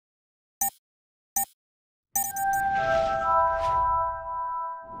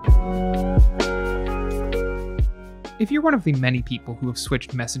If you're one of the many people who have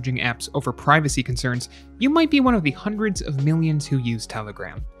switched messaging apps over privacy concerns, you might be one of the hundreds of millions who use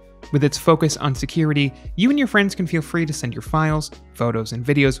Telegram. With its focus on security, you and your friends can feel free to send your files, photos, and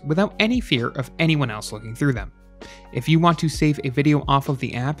videos without any fear of anyone else looking through them. If you want to save a video off of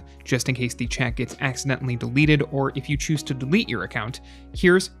the app, just in case the chat gets accidentally deleted or if you choose to delete your account,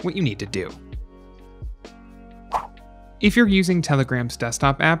 here's what you need to do. If you're using Telegram's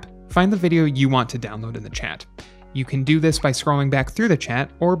desktop app, find the video you want to download in the chat. You can do this by scrolling back through the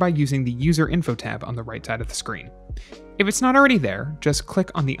chat or by using the User Info tab on the right side of the screen. If it's not already there, just click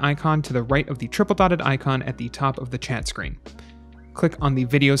on the icon to the right of the triple dotted icon at the top of the chat screen. Click on the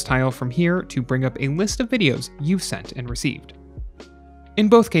Videos tile from here to bring up a list of videos you've sent and received. In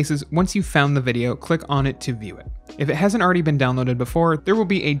both cases, once you've found the video, click on it to view it. If it hasn't already been downloaded before, there will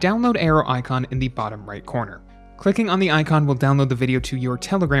be a download arrow icon in the bottom right corner. Clicking on the icon will download the video to your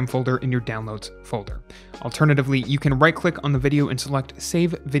Telegram folder in your Downloads folder. Alternatively, you can right-click on the video and select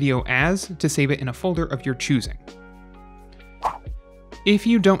Save Video As to save it in a folder of your choosing. If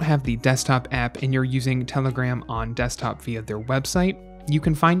you don't have the desktop app and you're using Telegram on desktop via their website, you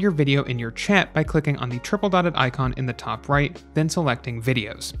can find your video in your chat by clicking on the triple dotted icon in the top right, then selecting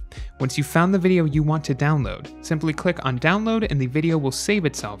Videos. Once you've found the video you want to download, simply click on Download and the video will save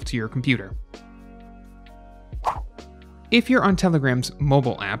itself to your computer. If you're on Telegram's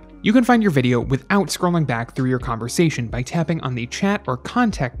mobile app, you can find your video without scrolling back through your conversation by tapping on the chat or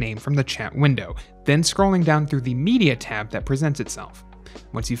contact name from the chat window, then scrolling down through the Media tab that presents itself.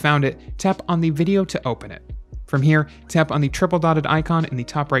 Once you've found it, tap on the video to open it. From here, tap on the triple dotted icon in the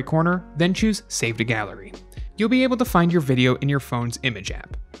top right corner, then choose Save to Gallery. You'll be able to find your video in your phone's image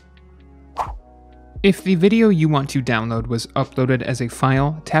app. If the video you want to download was uploaded as a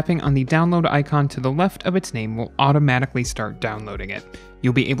file, tapping on the download icon to the left of its name will automatically start downloading it.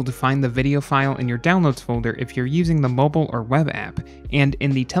 You'll be able to find the video file in your Downloads folder if you're using the mobile or web app, and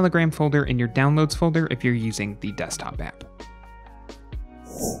in the Telegram folder in your Downloads folder if you're using the desktop app.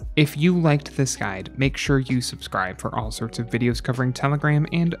 If you liked this guide, make sure you subscribe for all sorts of videos covering Telegram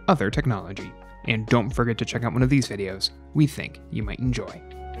and other technology. And don't forget to check out one of these videos we think you might enjoy.